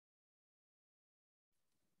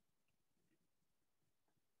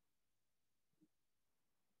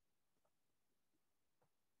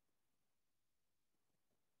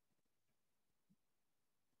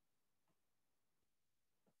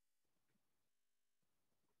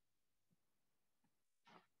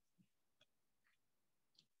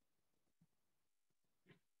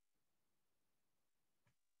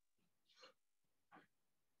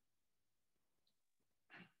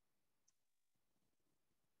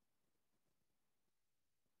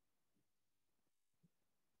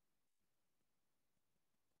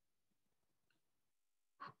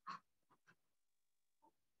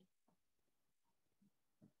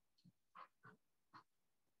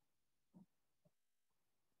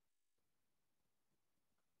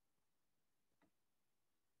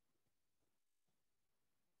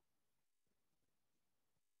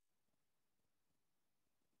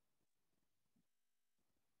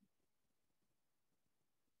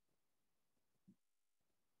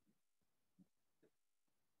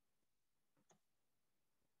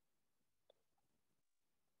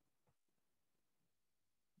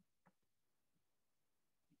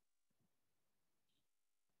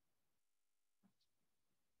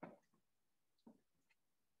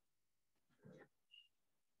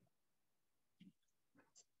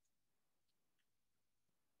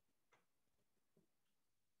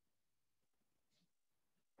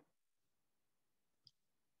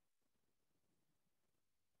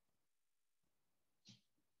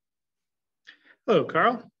Hello,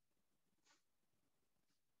 Carl.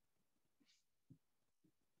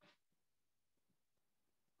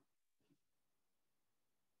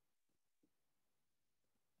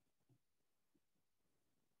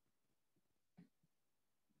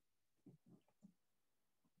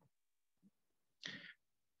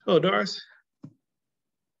 Hello, Doris.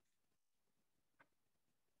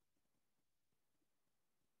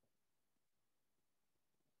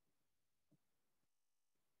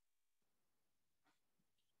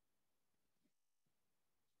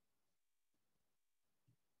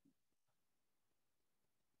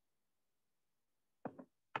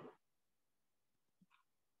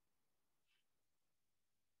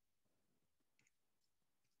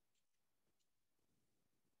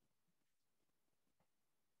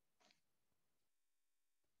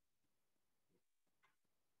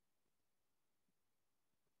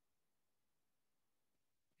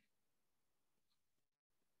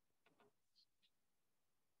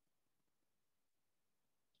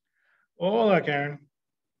 Hola, Karen.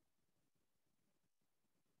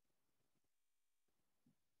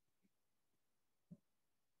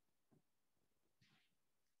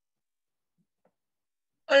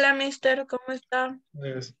 Hola, mister, ¿cómo está?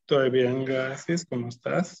 Estoy bien, gracias. ¿Cómo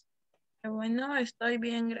estás? Qué bueno, estoy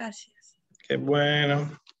bien, gracias. Qué bueno.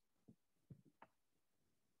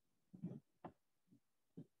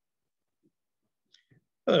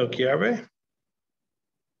 Hello, Kiara.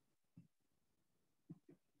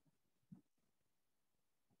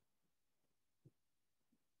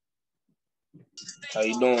 How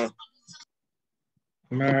you doing?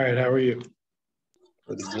 I'm all right. How are you?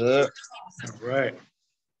 Pretty good. All right.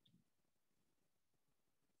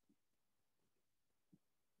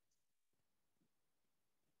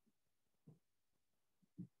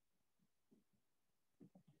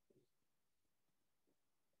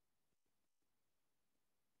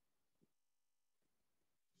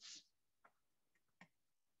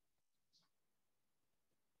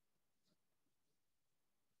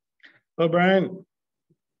 Hello, Brian.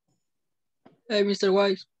 Hey, Mr.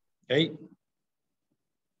 Wise. Hey.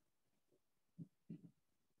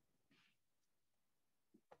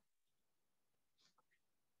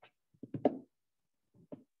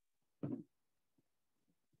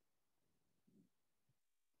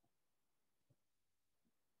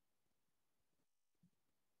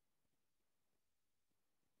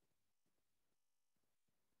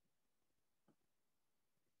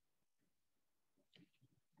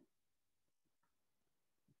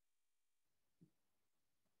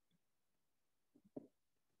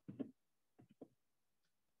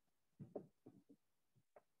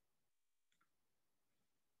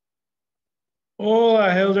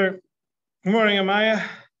 Hola, Hilder. Good morning, Amaya.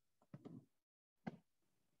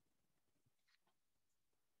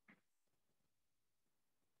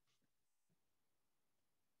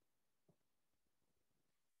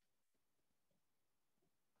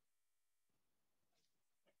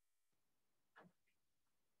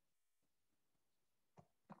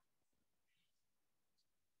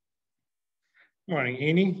 Morning,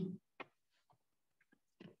 Eni.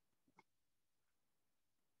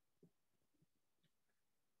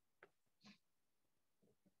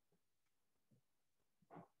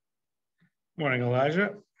 Morning,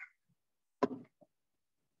 Elijah.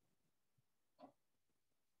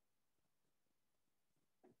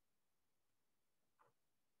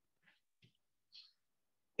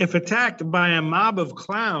 If attacked by a mob of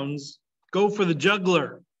clowns, go for the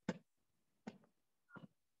juggler.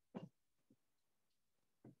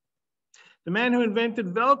 The man who invented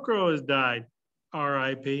Velcro has died.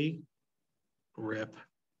 R.I.P. RIP.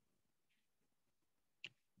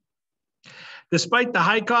 Despite the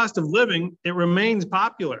high cost of living, it remains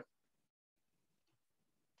popular.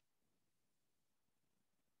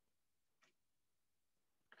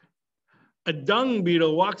 A dung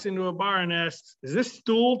beetle walks into a bar and asks, "Is this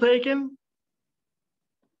stool taken?"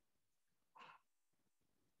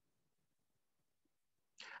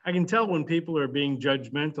 I can tell when people are being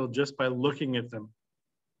judgmental just by looking at them.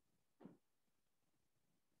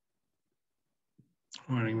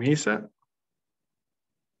 Morning, Misa.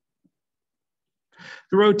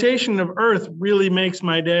 The rotation of Earth really makes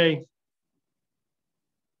my day.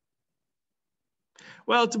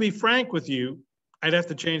 Well, to be frank with you, I'd have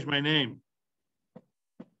to change my name.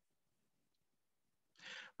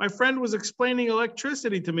 My friend was explaining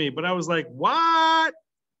electricity to me, but I was like, what?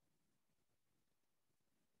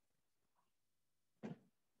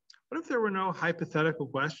 What if there were no hypothetical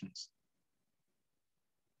questions?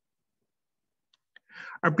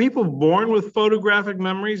 Are people born with photographic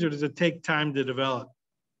memories, or does it take time to develop?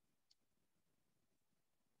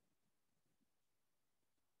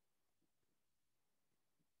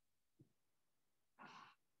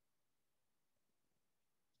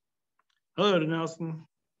 Hello, Nelson.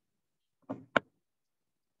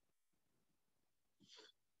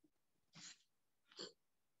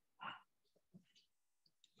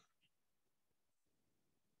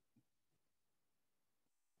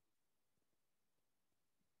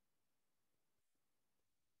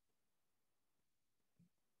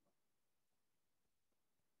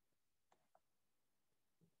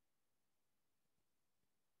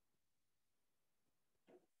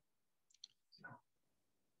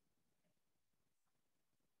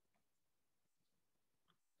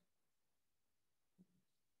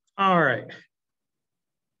 All right.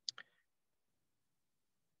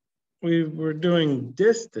 We're doing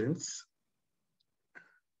distance.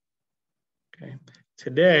 Okay.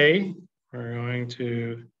 Today, we're going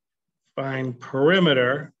to find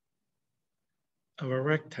perimeter of a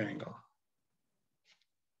rectangle.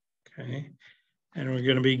 Okay. And we're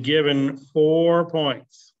going to be given 4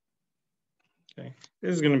 points. Okay.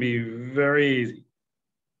 This is going to be very easy.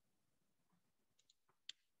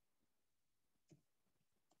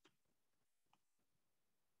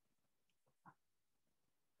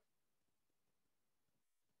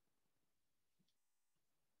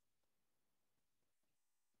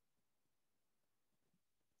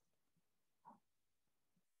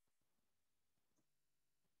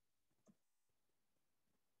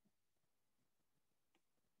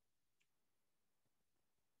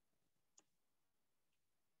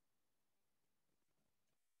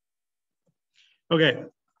 Okay.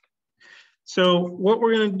 So what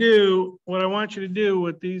we're going to do, what I want you to do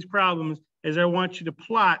with these problems is I want you to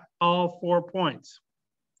plot all 4 points.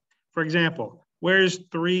 For example, where's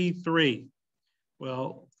 3, 3?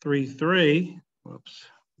 Well, 3, 3, whoops.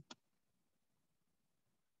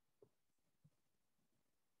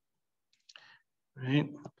 Right.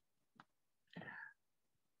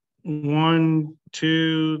 1,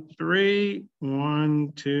 2, 3,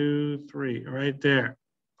 1, 2, 3, right there.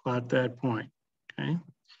 Plot that point. Okay.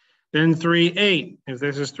 Then 3, 8. If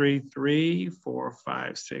this is 3, 3, 4,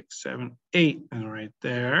 5, 6, 7, 8, and right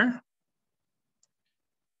there.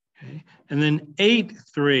 Okay. And then 8,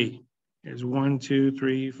 3 is 1, 2,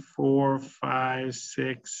 3, 4, 5,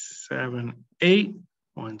 6, 7, 8.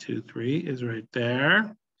 1, 2, 3 is right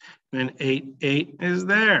there. Then 8, 8 is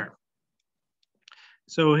there.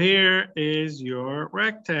 So here is your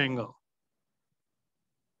rectangle.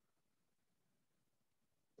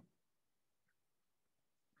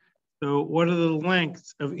 So what are the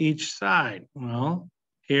lengths of each side? Well,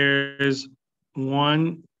 here's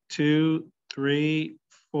 1, 2, 3,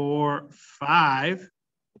 4, 5.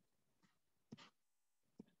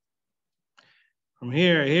 From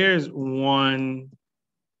here, here's 1,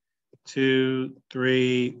 2,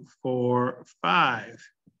 3, 4, 5,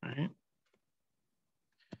 right?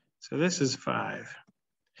 So this is 5.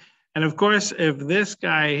 And of course, if this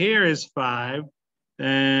guy here is 5,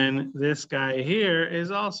 then this guy here is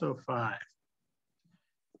also 5.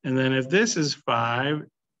 And then if this is 5,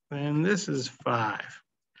 then this is 5.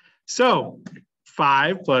 So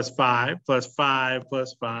 5 plus 5 plus 5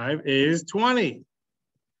 plus 5 is 20.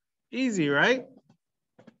 Easy, right?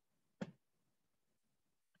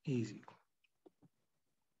 Easy.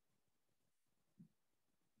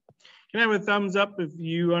 Can I have a thumbs up if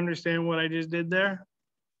you understand what I just did there,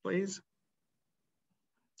 please?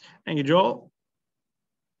 Thank you, Joel.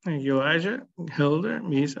 Thank you, Elijah. Hilda,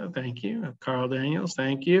 Misa, thank you. Carl Daniels,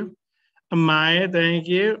 thank you. Amaya, thank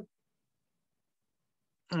you.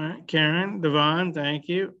 All right, Karen, Devon, thank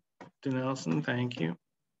you. Denelson, thank you.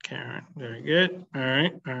 Karen, very good. All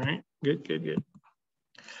right, good, good, good.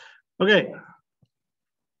 Okay.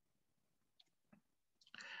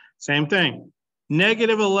 Same thing.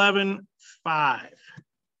 Negative 11, 5.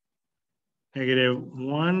 Negative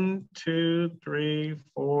 1, 2, 3,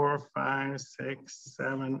 4, 5, 6,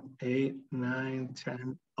 7, 8, 9,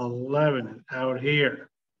 10, 11 is out here.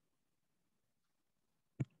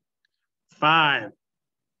 5.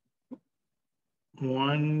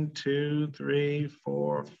 1, 2, 3,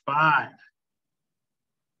 4, 5.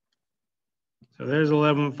 So there's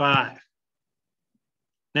 11, 5.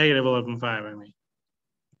 Negative 11, 5, I mean.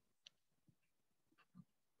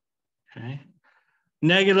 Okay.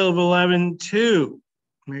 Negative 11, 2.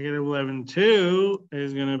 Negative 11, 2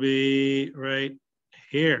 is going to be right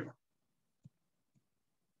here.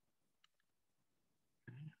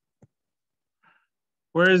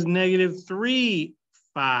 Whereas negative 3,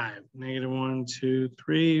 5. Negative 1, 2,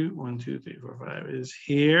 3. 1, 2, 3, 4, 5 is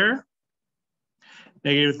here.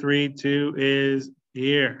 Negative 3, 2 is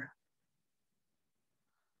here.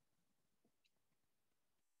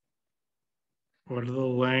 What are the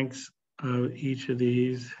lengths of each of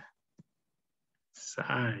these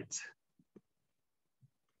sides?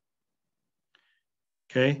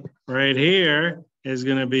 Okay, right here is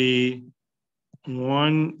going to be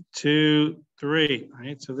 1, 2, 3,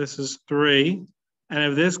 right? So this is 3. And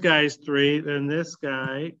if this guy's 3, then this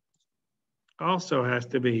guy also has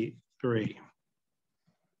to be 3.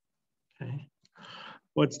 Okay.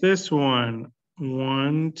 What's this one?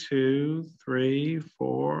 1, 2, 3,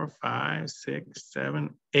 4, 5, 6, 7,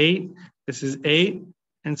 8. This is 8.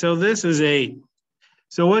 And so this is 8.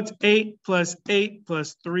 So what's 8 plus 8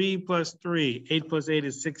 plus 3 plus 3? 8 plus 8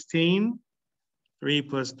 is 16. 3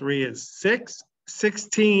 plus 3 is 6.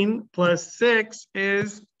 16 plus 6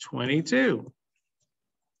 is 22.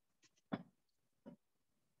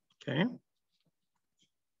 Okay.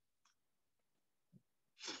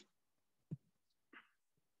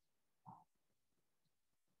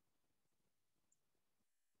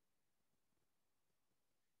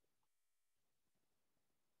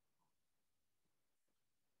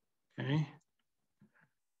 Okay.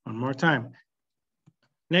 One more time.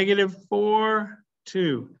 -4,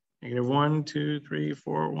 2. -1, 2, 3,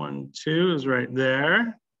 4, 1, 2 is right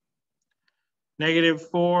there.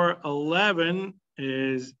 -4, 11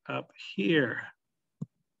 is up here.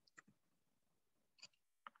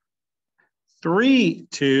 3,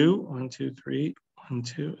 2, 1, 2, 3, 1,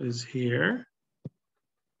 2 is here.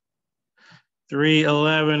 3,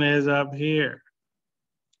 11 is up here.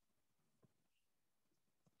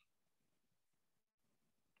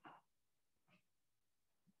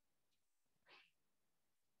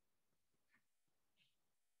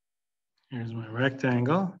 Here's my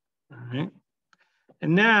rectangle. All right.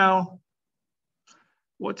 And now,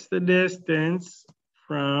 what's the distance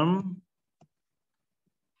from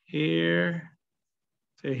here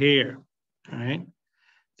to here? All right.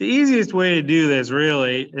 The easiest way to do this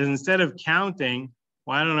really is instead of counting,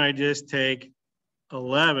 why don't I just take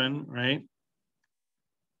 11, right?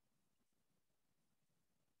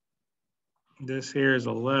 This here is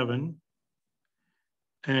 11.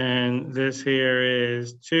 And this here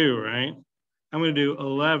is 2, right? I'm going to do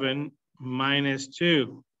 11 minus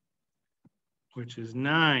 2, which is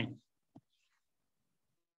 9.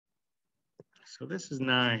 So this is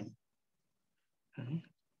 9. Okay.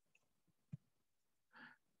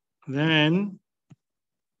 Then,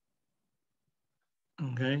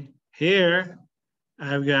 okay, here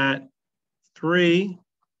I've got 3,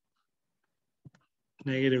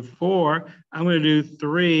 -4. I'm going to do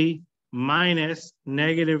 3 minus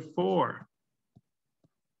 -4.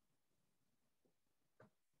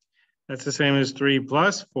 That's the same as 3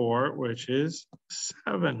 plus 4, which is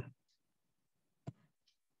 7.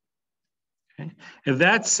 Okay. If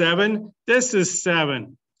that's 7, this is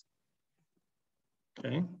 7.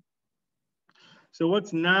 Okay. So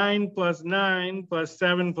what's 9 plus 9 plus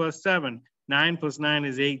 7 plus 7? 9 plus 9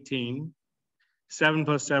 is 18. 7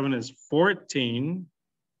 plus 7 is 14.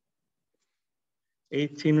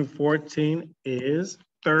 18 and 14 is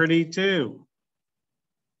 32.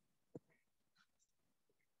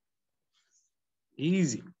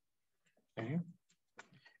 Easy. Okay.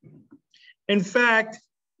 In fact,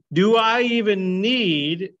 do I even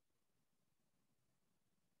need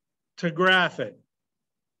to graph it?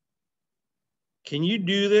 Can you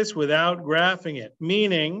do this without graphing it?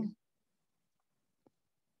 Meaning,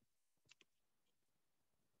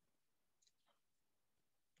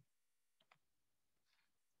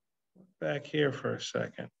 back here for a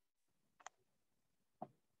second.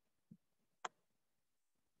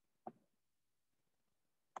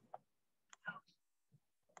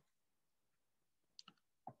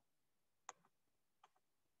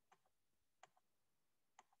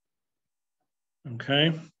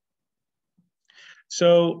 Okay.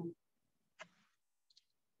 So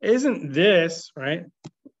isn't this, right?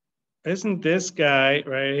 Isn't this guy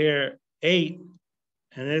right here 8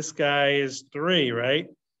 and this guy is 3, right?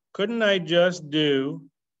 Couldn't I just do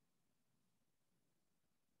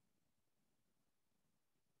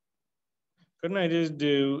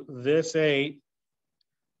this 8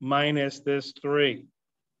 minus this 3,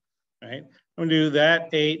 right? I'm gonna do that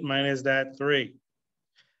 8 minus that 3.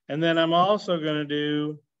 And then I'm also gonna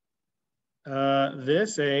do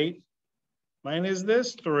this 8 minus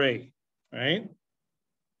this 3, right?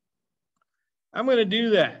 I'm gonna do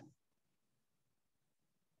that.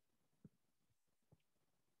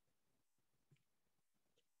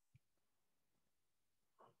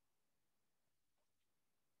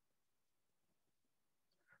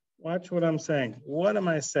 Watch what I'm saying. What am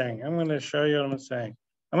I saying? I'm gonna show you what I'm saying.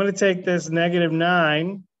 I'm gonna take this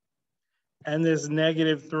 -9 and this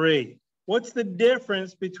 -3. What's the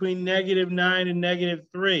difference between -9 and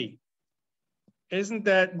 -3? Isn't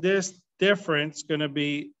that this difference going to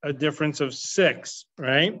be a difference of 6,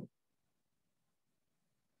 right?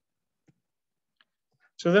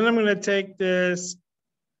 So then I'm going to take this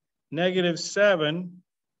 -7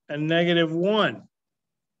 and -1.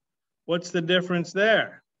 What's the difference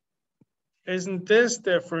there? Isn't this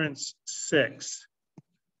difference 6?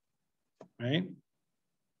 Right?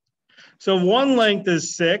 So one length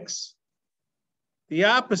is 6. The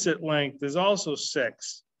opposite length is also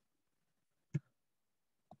 6.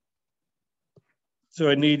 So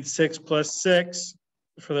I need 6 plus 6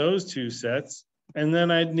 for those two sets. And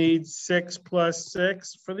then I'd need 6 plus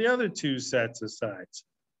 6 for the other two sets of sides.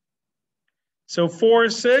 So 4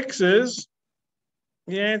 6s,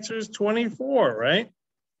 the answer is 24, right?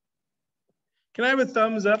 Can I have a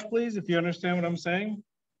thumbs up, please, if you understand what I'm saying?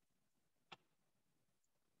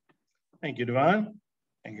 Thank you, Devon.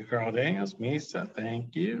 Thank you, Carl Daniels. Misa,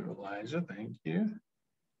 thank you. Elijah, thank you.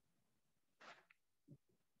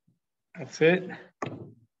 That's it.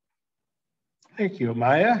 Thank you,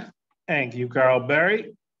 Maya. Thank you, Carl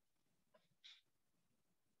Berry.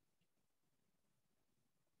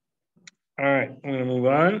 All right, I'm going to move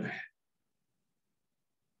on.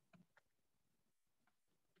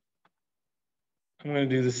 I'm going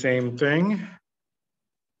to do the same thing.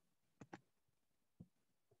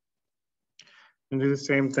 And do the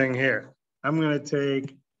same thing here. I'm going to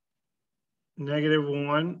take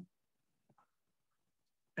 -1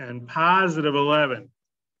 and +11.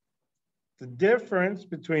 The difference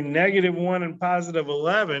between -1 and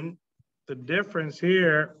 +11, the difference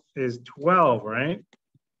here is 12, right?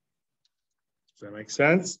 Does that make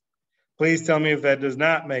sense? Please tell me if that does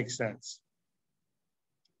not make sense.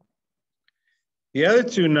 The other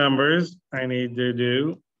two numbers I need to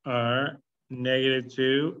do are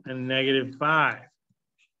 -2 and -5.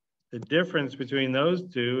 The difference between those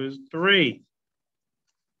two is 3.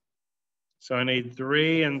 So I need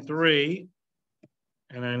 3 and 3,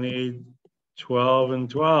 and I need 12 and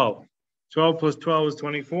 12. 12 plus 12 is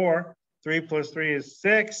 24. 3 plus 3 is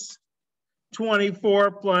 6.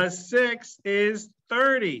 24 plus 6 is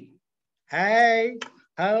 30. Hey,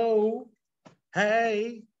 ho,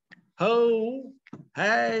 hey, ho,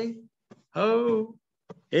 hey, ho.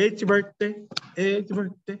 It's your birthday. It's your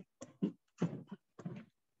birthday.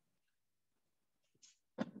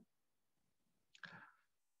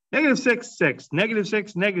 -6, 6,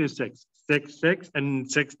 -6, -6, 6, 6,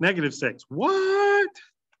 and 6, -6. What?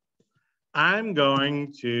 I'm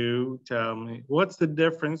going to tell me what's the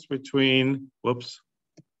difference between, whoops.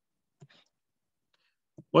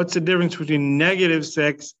 What's the difference between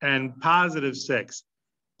 -6 and +6?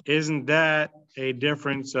 Isn't that a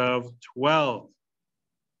difference of 12?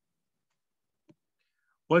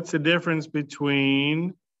 What's the difference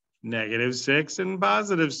between -6 and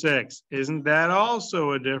 +6? Isn't that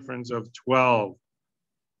also a difference of 12?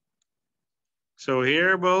 So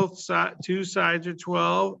here both two sides are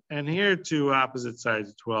 12, and here two opposite sides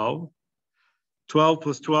are 12. 12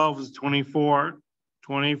 plus 12 is 24.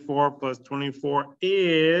 24 plus 24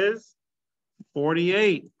 is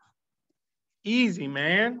 48. Easy,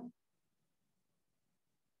 man.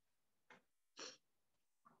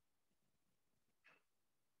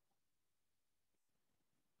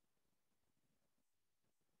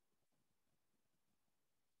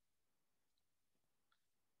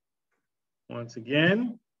 Once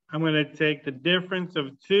again, I'm going to take the difference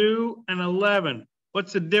of 2 and 11.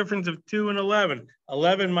 What's the difference of 2 and 11?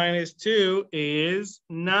 11 minus 2 is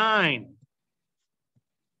 9.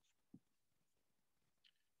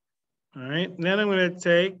 All right, then I'm going to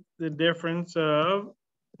take the difference of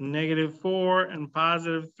 -4 and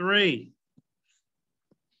 +3.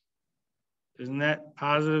 Isn't that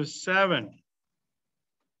 +7?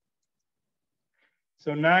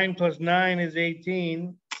 So 9 plus 9 is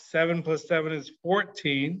 18. 7 plus 7 is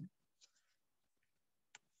 14.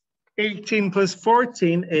 18 plus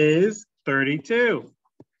 14 is 32.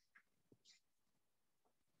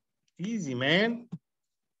 Easy, man.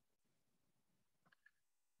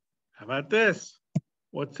 How about this?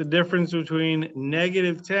 What's the difference between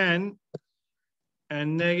 -10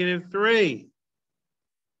 and -3?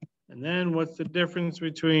 And then what's the difference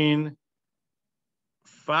between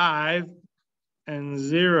 5 and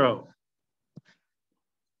 0?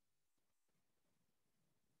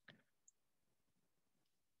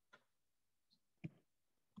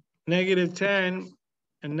 -10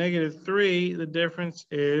 and -3, the difference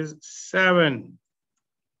is 7.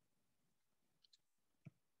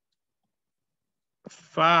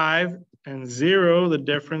 5 and 0, the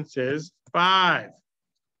difference is 5.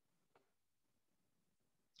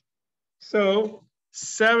 So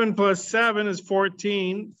 7 plus 7 is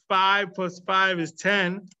 14. 5 plus 5 is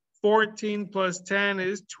 10. 14 plus 10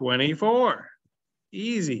 is 24.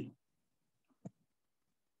 Easy.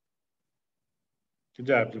 Good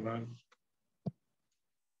job, Devon.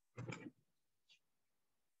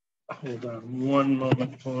 Hold on one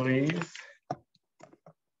moment, please.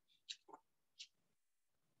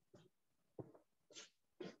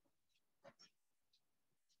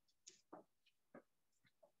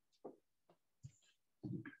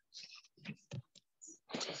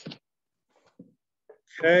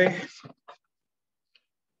 Okay.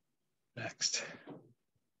 Next.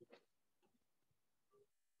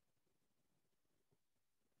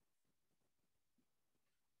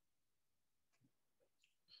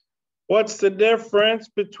 What's the difference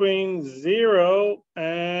between 0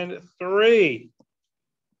 and 3?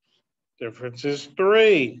 Difference is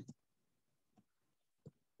 3.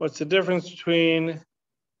 What's the difference between,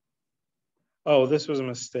 oh, this was a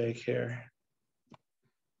mistake here.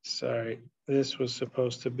 Sorry, this was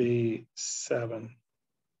supposed to be 7.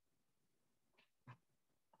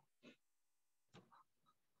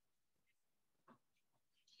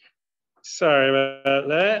 Sorry about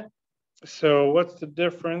that. So what's the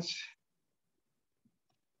difference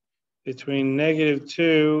between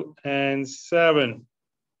 -2 and 7?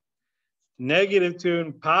 -2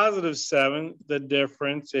 and +7, the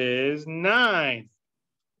difference is 9.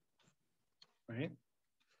 Right?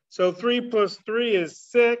 So 3 plus 3 is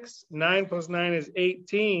 6. 9 plus 9 is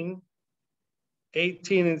 18.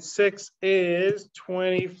 18 and 6 is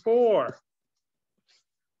 24.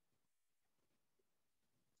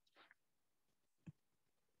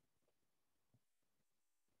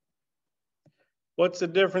 What's the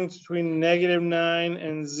difference between -9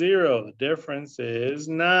 and 0? The difference is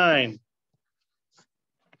 9.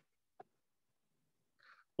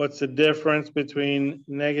 What's the difference between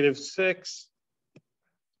 -6,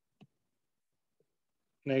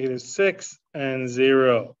 -6 and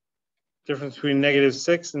 0? Difference between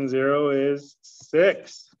 -6 and 0 is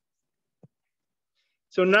 6.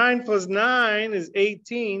 So 9 plus 9 is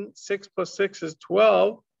 18. 6 plus 6 is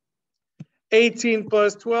 12. 18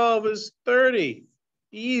 plus 12 is 30.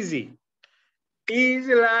 Easy.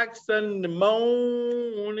 Easy like Sunday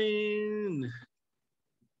morning.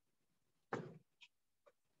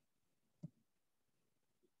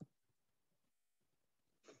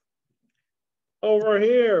 Over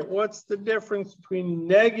here, what's the difference between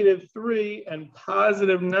 -3 and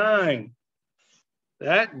 +9?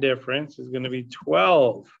 That difference is going to be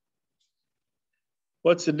 12.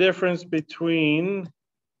 What's the difference between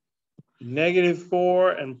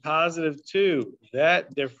 -4 and +2?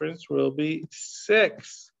 That difference will be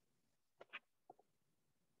 6.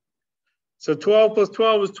 So 12 plus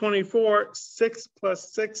 12 is 24. 6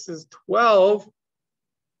 plus 6 is 12.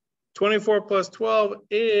 24 plus 12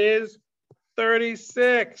 is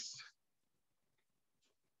 36.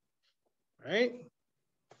 Right?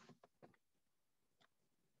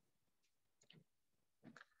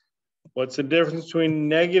 What's the difference between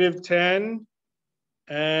 -10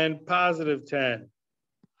 and +10?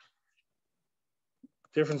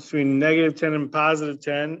 Difference between -10 and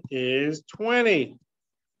 +10 is 20.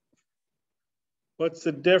 What's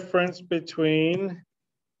the difference between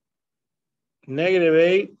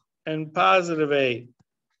 -8 and +8?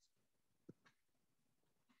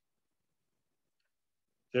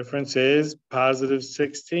 Difference is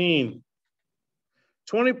 +16.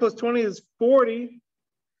 20 plus 20 is 40.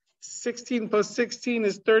 16 plus 16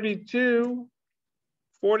 is 32.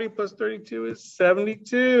 40 plus 32 is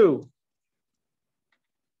 72.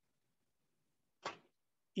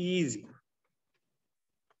 Easy.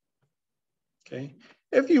 Okay.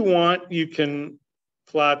 If you want, you can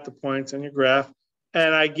plot the points on your graph.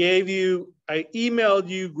 And I emailed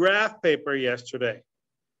you graph paper yesterday.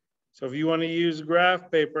 So if you want to use graph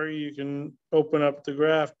paper, you can open up the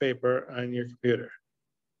graph paper on your computer.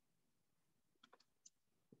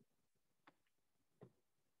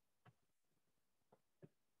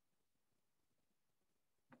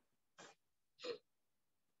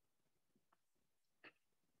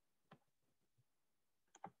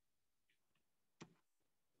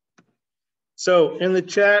 So in the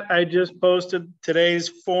chat, I just posted today's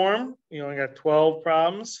form. You only got 12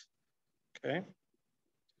 problems. Okay.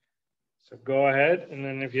 So go ahead, and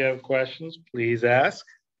then if you have questions, please ask.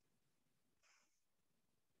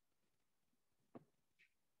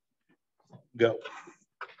 Go.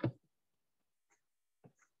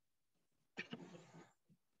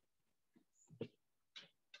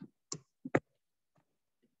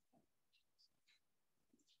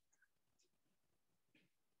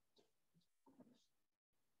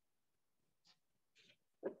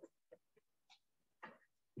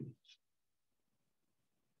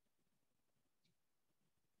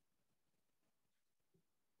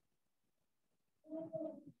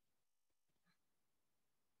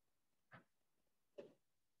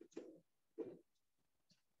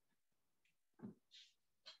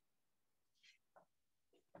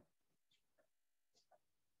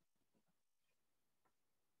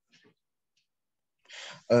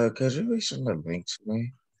 Could you resend the link to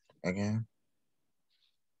me again?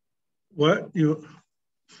 What you?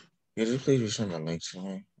 Could you please resend the link to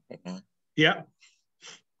me again? Yeah.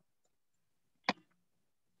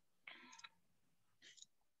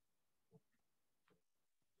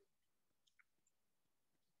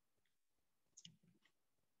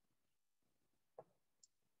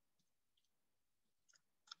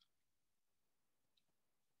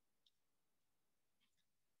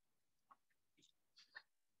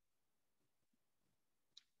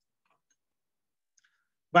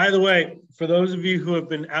 By the way, for those of you who have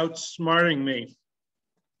been outsmarting me,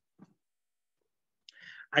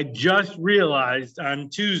 I just realized on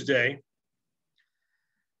Tuesday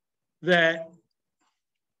that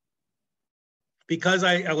because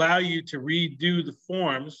I allow you to redo the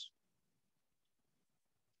forms,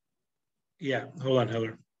 yeah, hold on,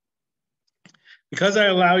 Heather. Because I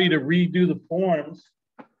allow you to redo the forms,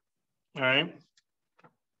 all right,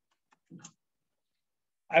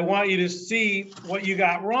 I want you to see what you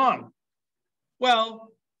got wrong.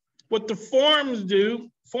 Well, what the forms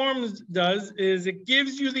does is it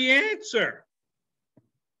gives you the answer.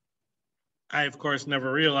 I, of course, never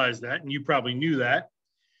realized that, and you probably knew that.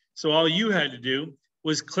 So all you had to do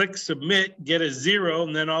was click submit, get a 0,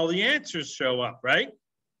 and then all the answers show up, right?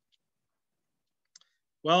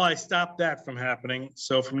 Well, I stopped that from happening.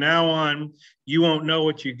 So from now on, you won't know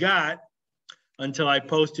what you got until I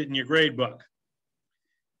post it in your grade book.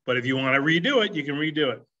 But if you want to redo it, you can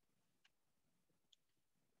redo it.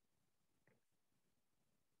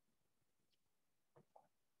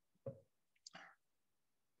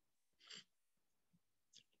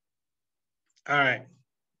 All right.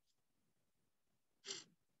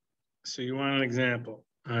 So you want an example,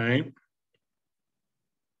 all right?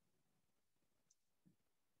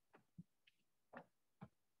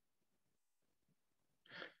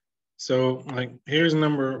 So like, here's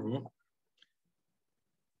number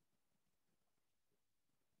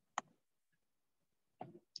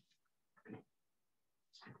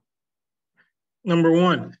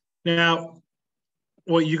 1. Now,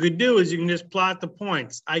 what you could do is you can just plot the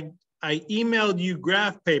points. I emailed you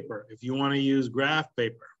graph paper if you want to use graph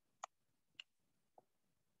paper.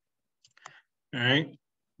 All right.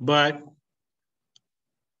 But,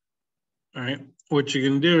 all right, what you're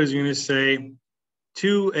going to do is you're going to say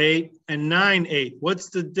 2, 8, and 9, 8. What's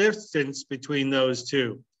the distance between those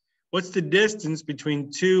two? What's the distance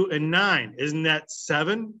between 2 and 9? Isn't that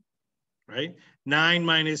 7? Right? 9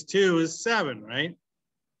 minus 2 is 7, right?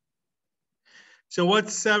 So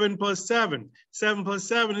what's 7 plus 7? 7 plus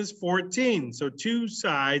 7 is 14. So two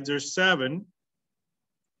sides are 7.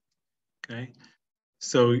 Okay.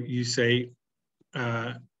 So you say 2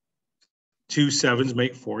 7s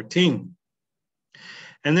make 14.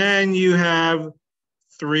 And then you have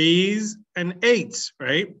 3s and 8s,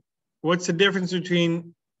 right? What's the difference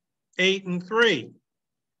between 8 and 3?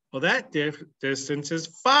 Well, that distance is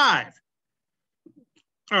 5.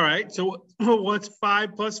 All right, so what's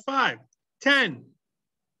 5 plus 5? 10.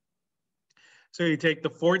 So you take the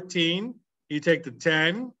 14, you take the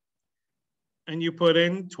 10, and you put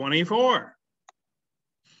in 24.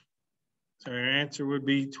 So your answer would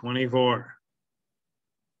be 24.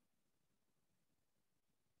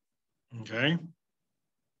 Okay.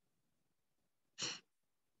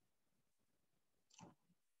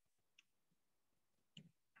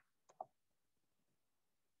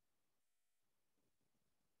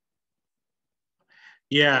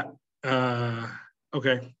 Yeah.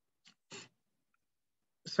 Okay.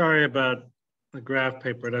 Sorry about the graph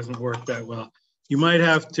paper. It doesn't work that well. You might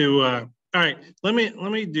have to. All right. Let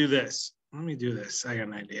me do this. Let me do this. I got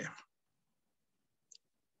an idea.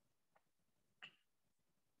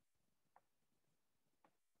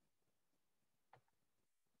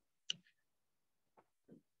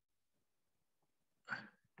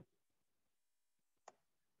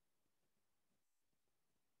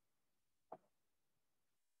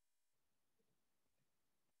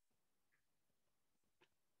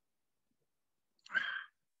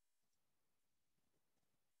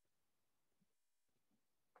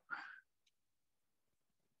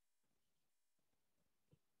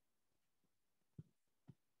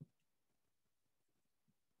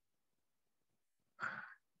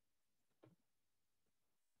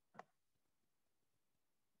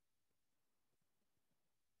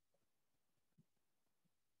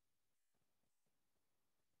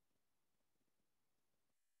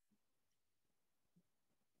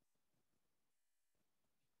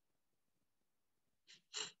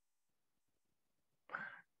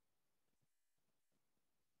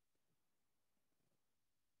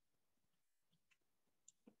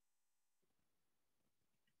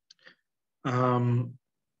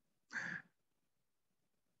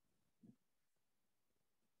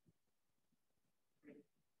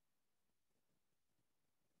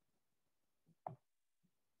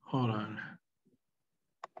 hold on.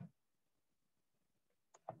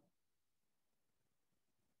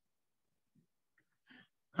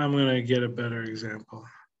 I'm gonna get a better example.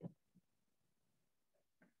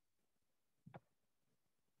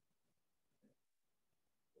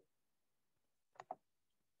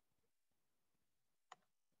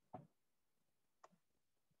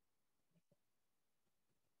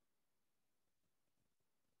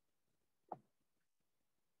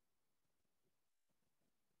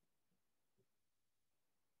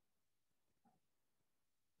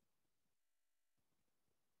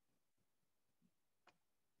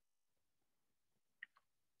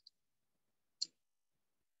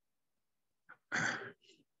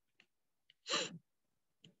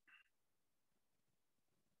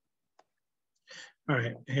 All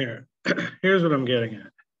right, here. Here's what I'm getting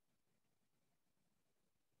at.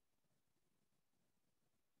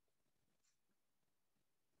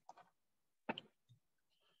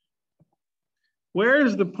 Where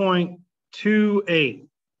is the point 2, 8?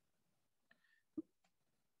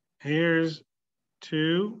 Here's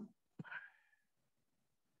 2.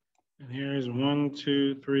 And here's 1,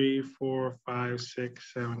 2, 3, 4, 5,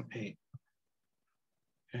 6, 7, 8.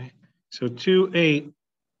 Okay, so 2, 8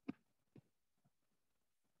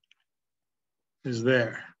 is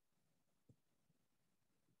there.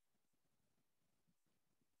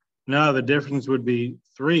 Now the difference would be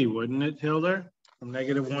 3, wouldn't it, Hilda? From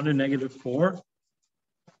 -1 to -4,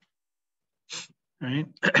 right?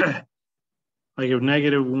 Like if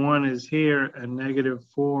 -1 is here and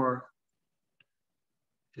 -4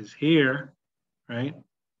 is here, right?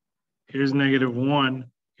 Here's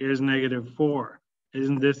 -1, here's -4.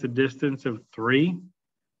 Isn't this a distance of 3?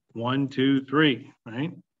 1, 2, 3,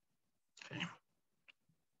 right? Okay.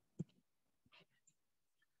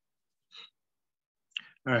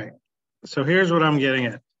 All right, so here's what I'm getting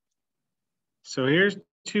at. So here's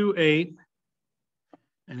 2, 8,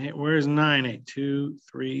 and where's 9, 8? 2,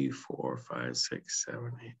 3, 4, 5, 6,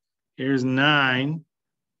 7, 8. Here's 9.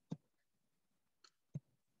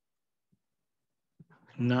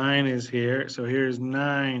 9 is here, so here's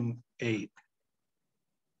 9, 8.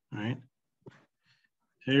 Right?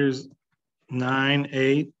 Here's 9,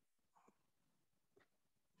 8.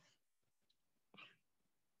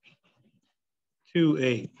 2,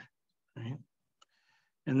 8. Right?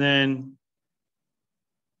 And then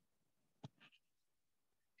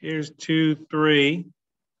here's 2, 3.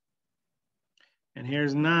 And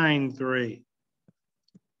here's 9, 3.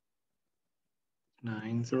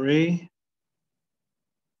 9, 3.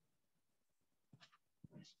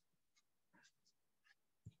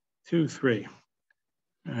 2, 3.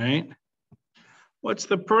 All right. What's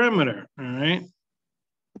the perimeter? All right.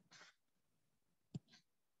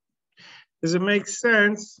 Does it make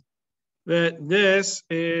sense that this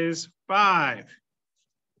is 5?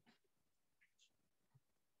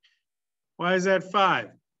 Why is that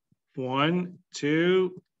 5? 1,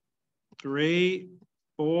 2, 3,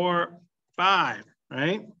 4, 5,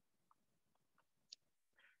 right?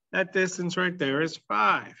 That distance right there is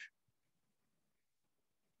 5.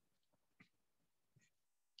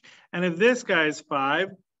 And if this guy is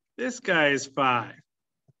 5, this guy is 5,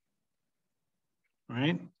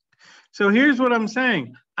 right? So here's what I'm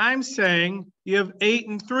saying. I'm saying you have 8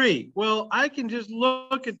 and 3. Well, I can just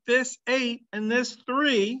look at this 8 and this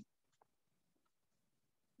 3,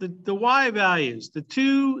 the y values, the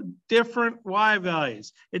 2 different y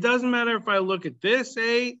values. It doesn't matter if I look at this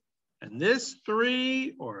 8 and this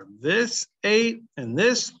 3, or this 8 and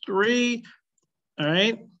this 3, all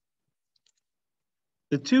right?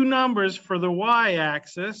 The 2 numbers for the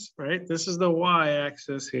y-axis, right? This is the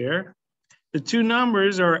y-axis here. The 2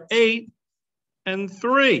 numbers are 8 and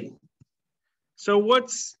 3. So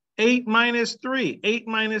what's 8 minus 3? 8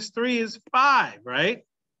 minus 3 is 5, right?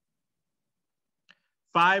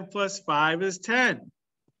 5 plus 5 is 10.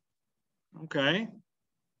 Okay.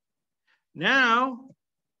 Now,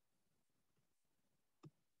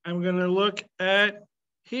 I'm going to look at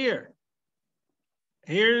here.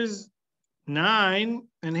 Here's 9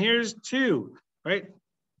 and here's 2, right?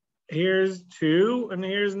 Here's 2 and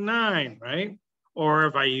here's 9, right? Or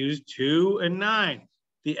if I use 2 and 9,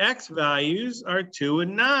 the x values are 2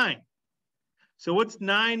 and 9. So what's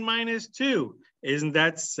 9 minus 2? Isn't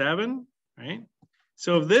that 7, right?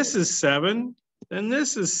 So if this is 7, then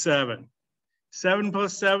this is 7. 7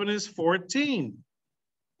 plus 7 is 14.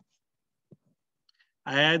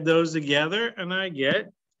 I add those together and I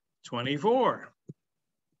get 24,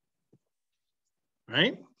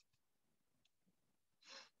 right?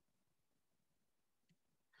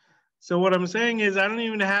 So what I'm saying is I don't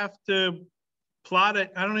even have to plot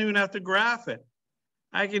it. I don't even have to graph it.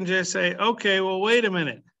 I can just say, okay, well, wait a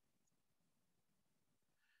minute.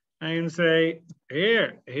 I can say,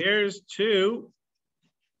 here's 2,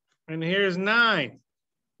 and here's 9.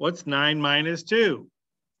 What's 9 minus 2?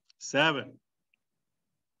 7.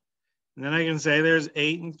 And then I can say there's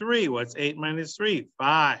 8 and 3. What's 8 minus 3?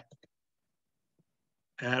 5.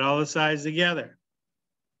 Add all the sides together.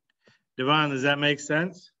 Devon, does that make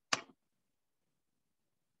sense?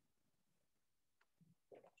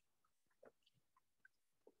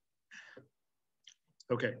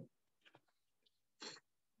 Okay.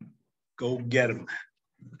 Go get them.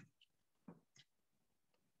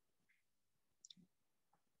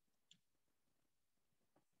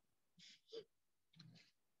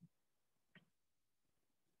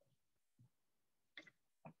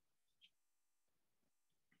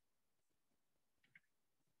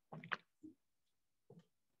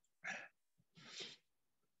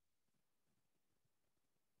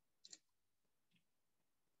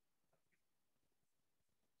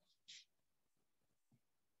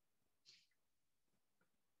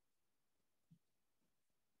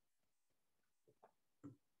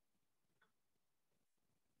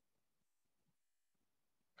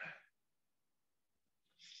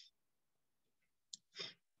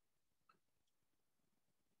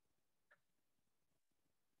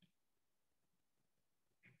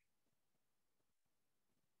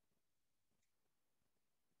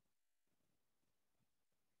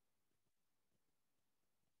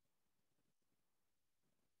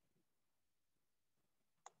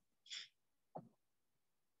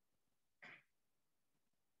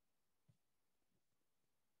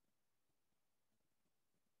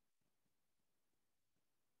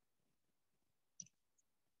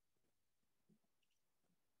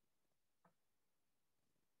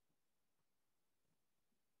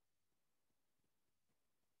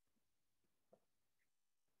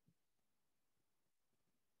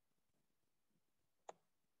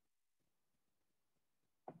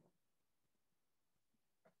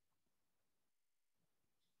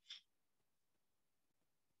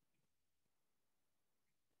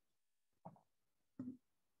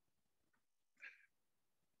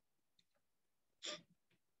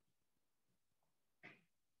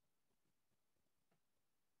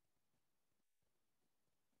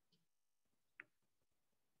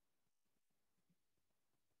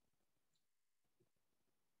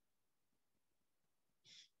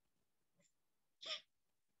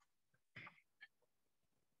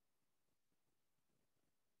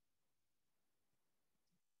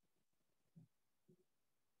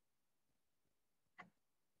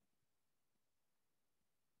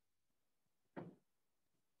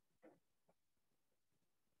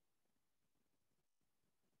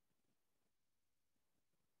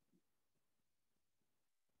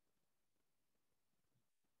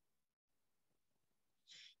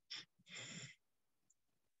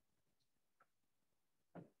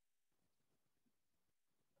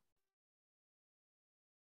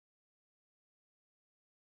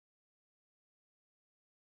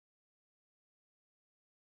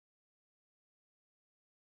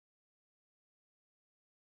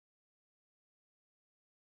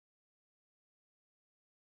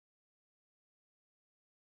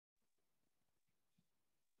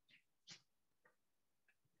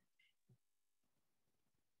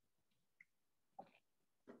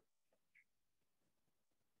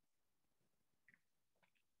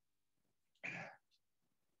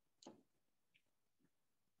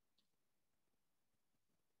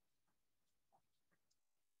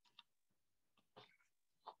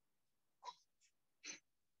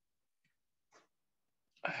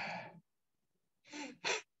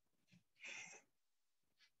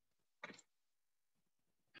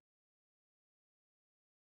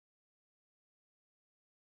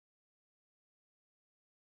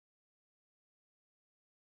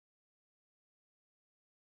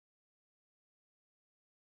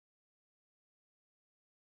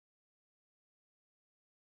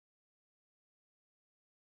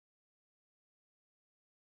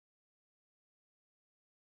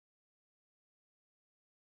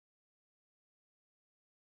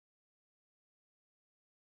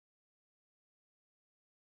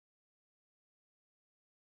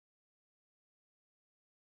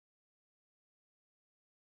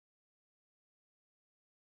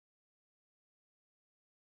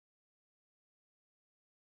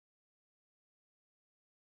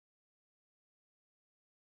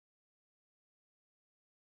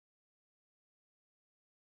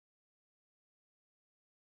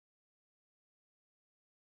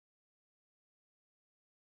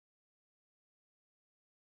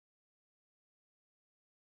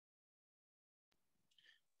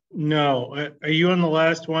 No. Are you on the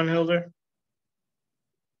last one, Hilda?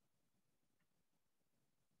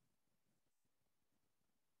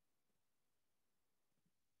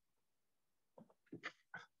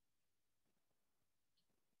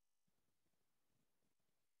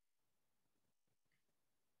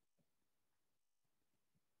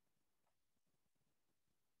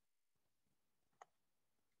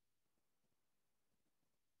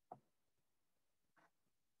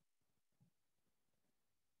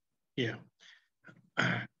 Yeah.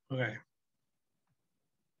 Okay.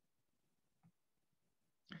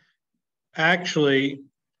 Actually,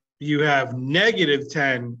 you have negative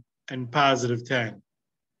 10 and positive 10.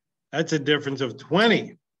 That's a difference of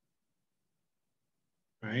 20,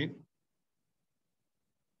 right?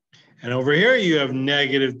 And over here, you have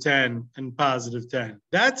negative 10 and positive 10.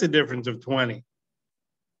 That's a difference of 20,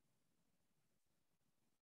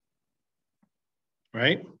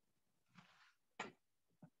 right?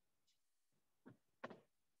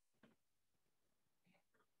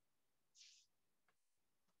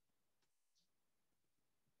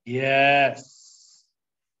 Yes.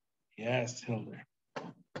 Yes, Hilda.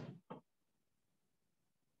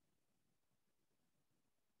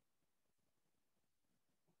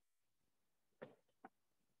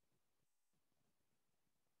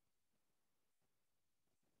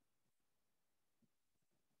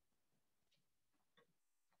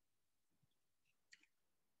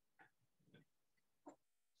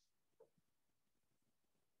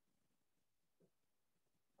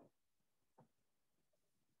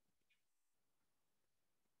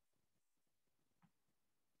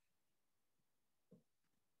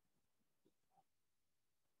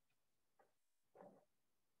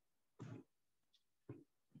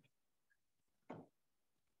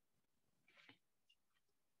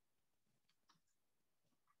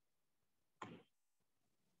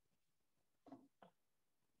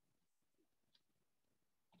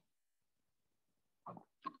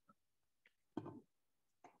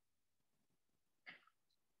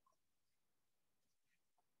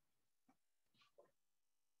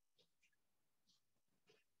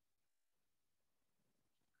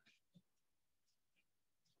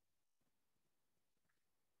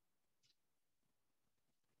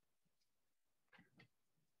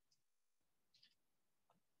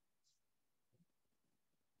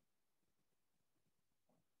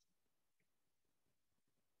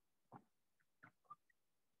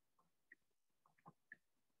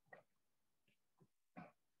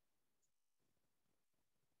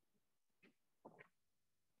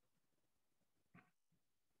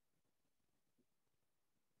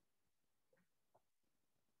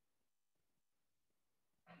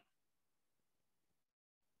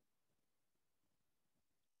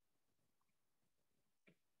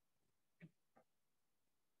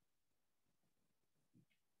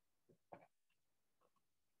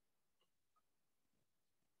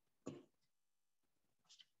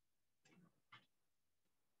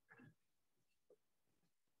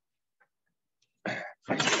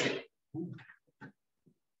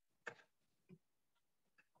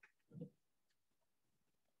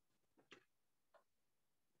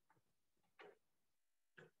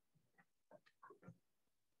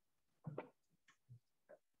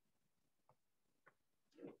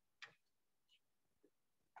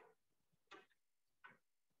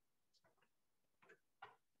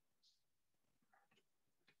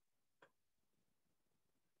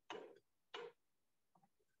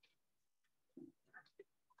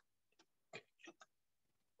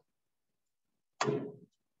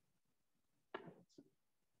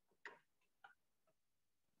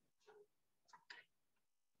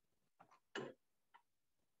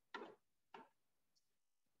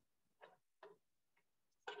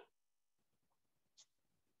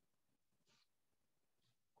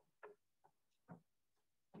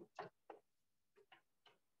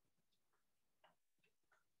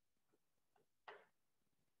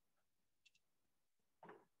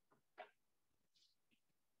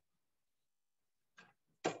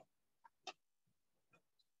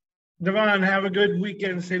 Devon, have a good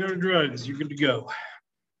weekend. Stay no to drugs. You're good to go.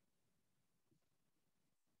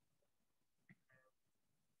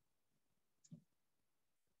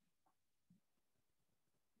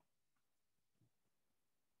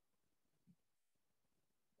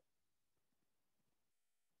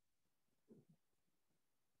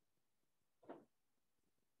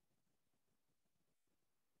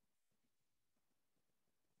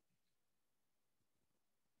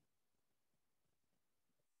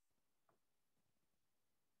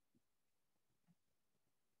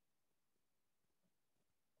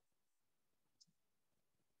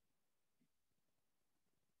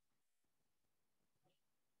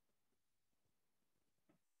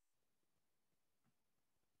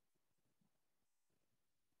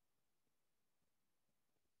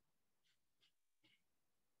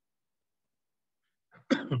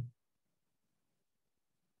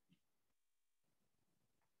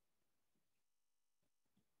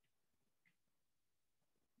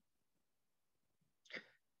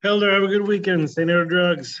 Hilda, have a good weekend. Stay no to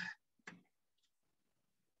drugs.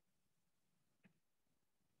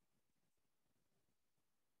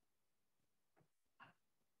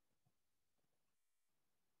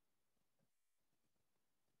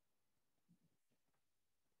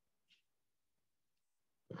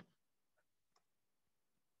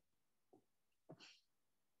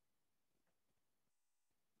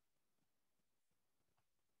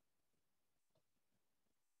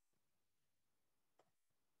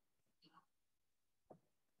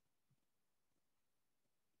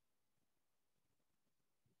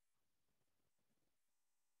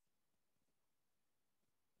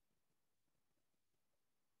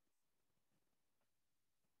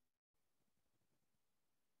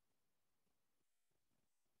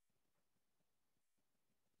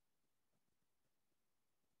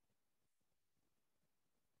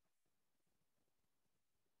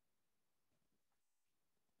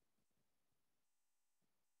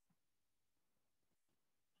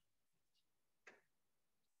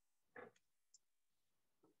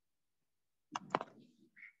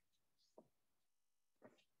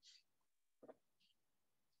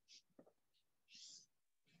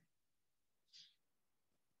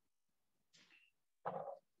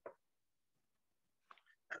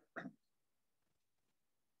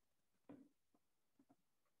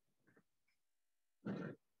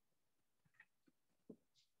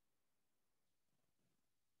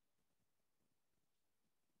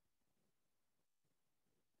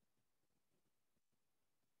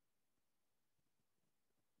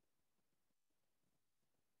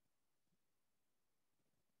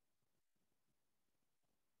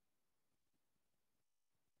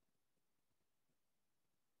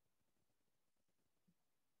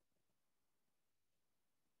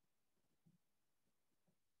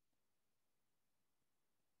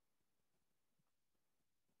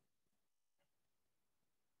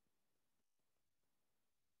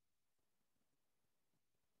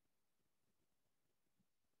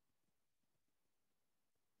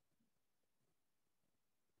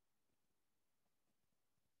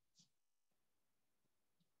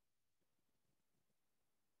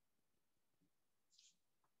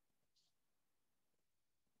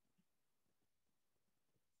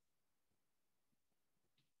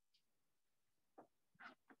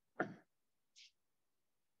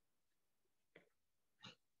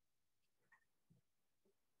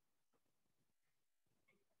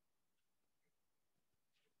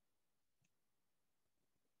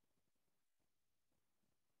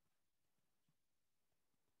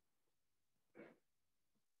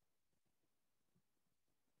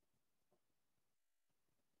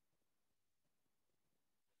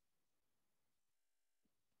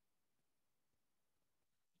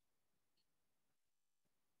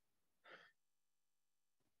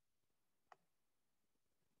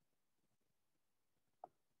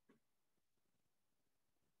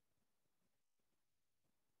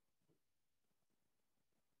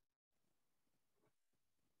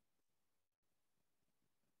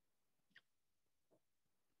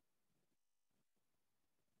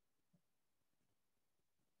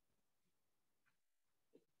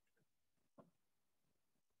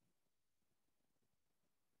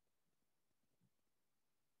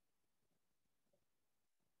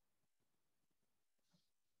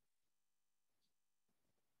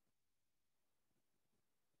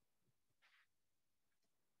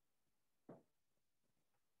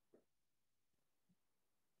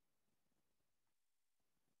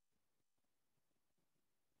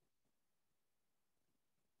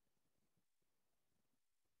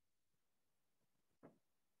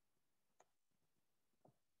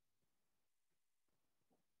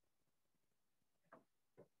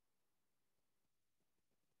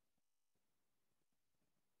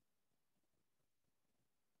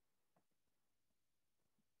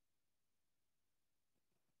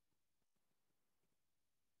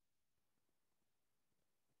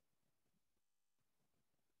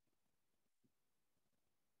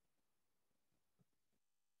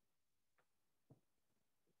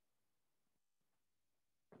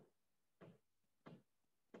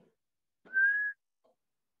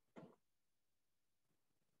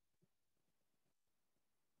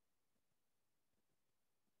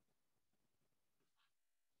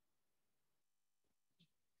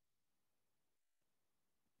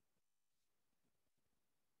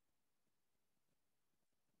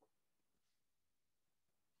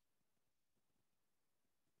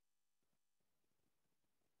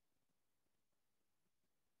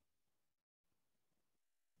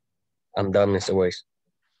 I'm done, Mr. Weiss.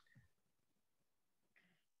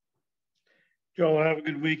 Joel, have a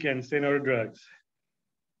good weekend. Stay no to drugs.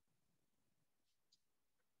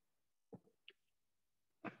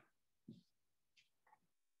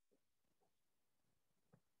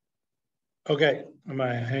 Okay,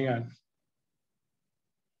 hang on.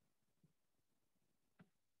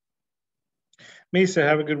 Misa,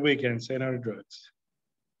 have a good weekend. Stay no to drugs.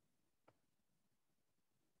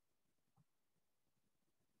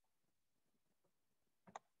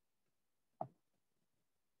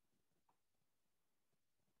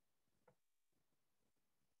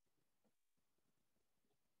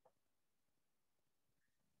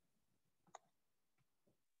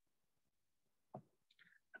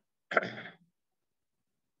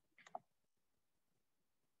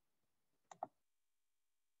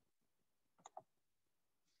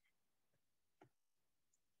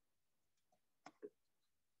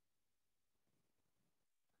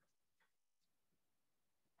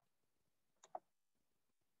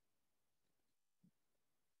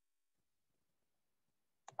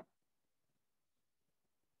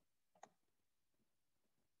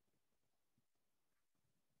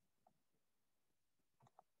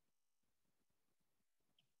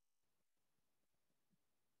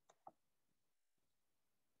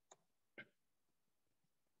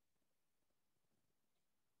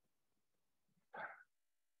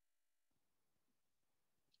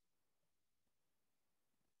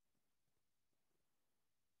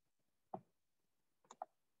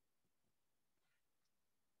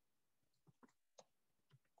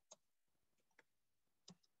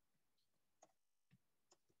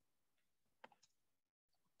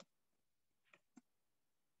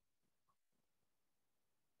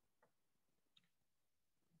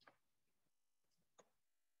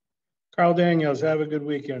 Carl Daniels, have a good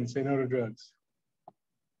weekend. Say no to drugs.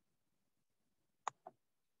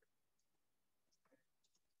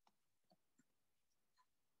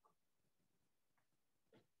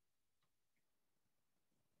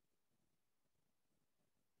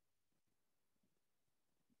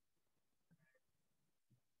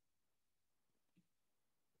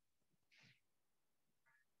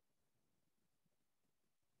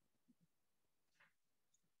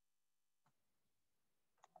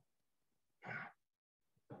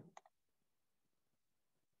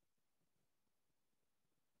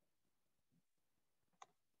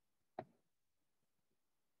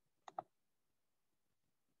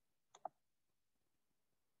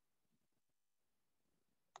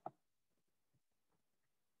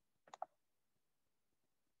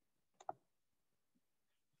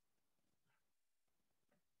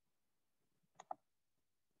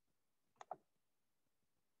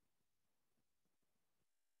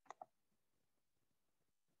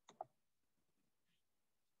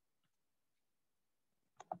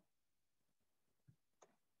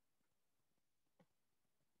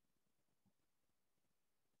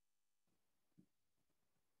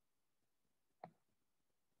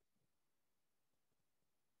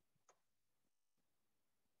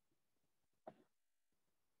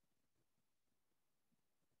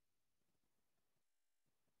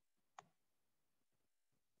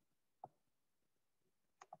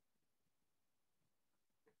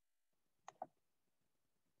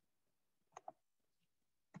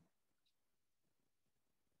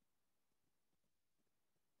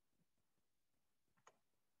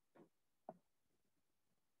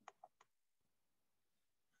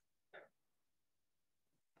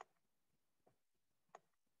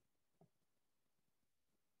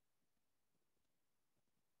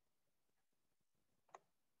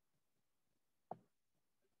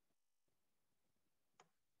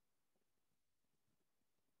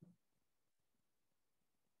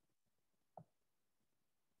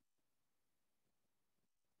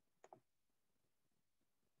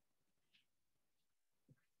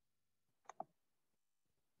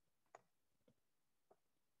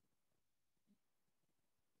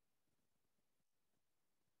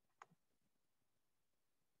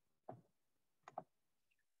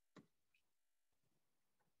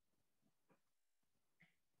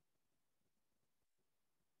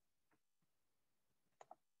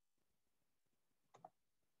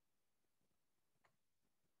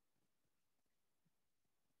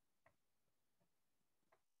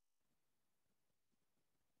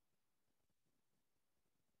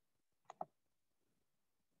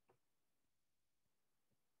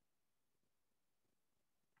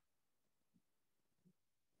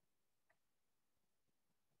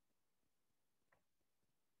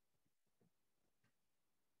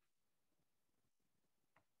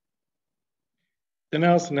 Then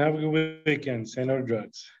Nelson, have a good weekend. Say no to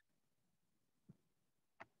drugs.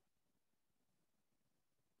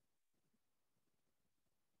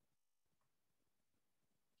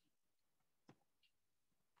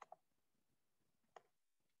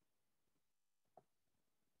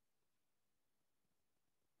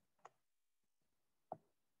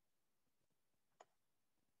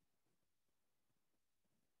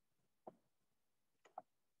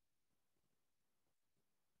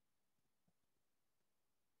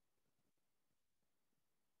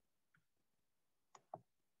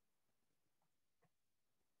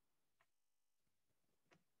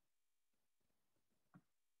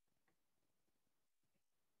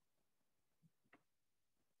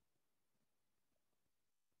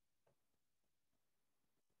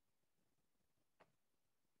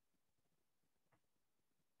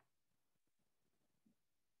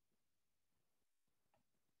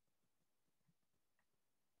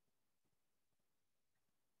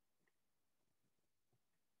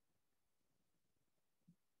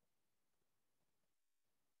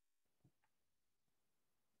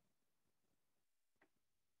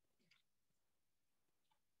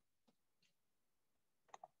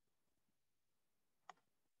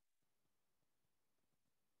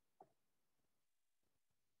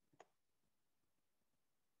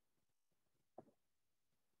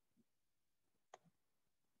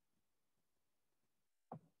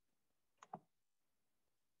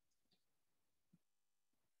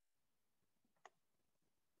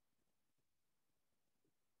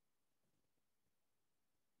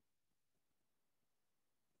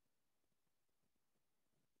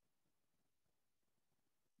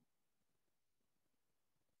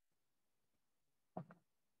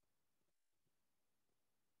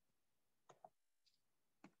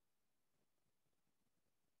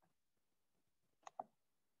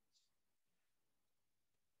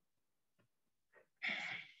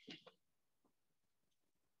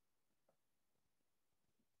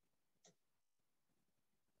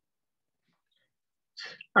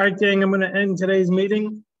 All right, gang, I'm going to end today's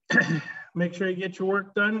meeting. Make sure you get your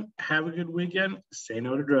work done. Have a good weekend. Say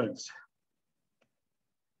no to drugs.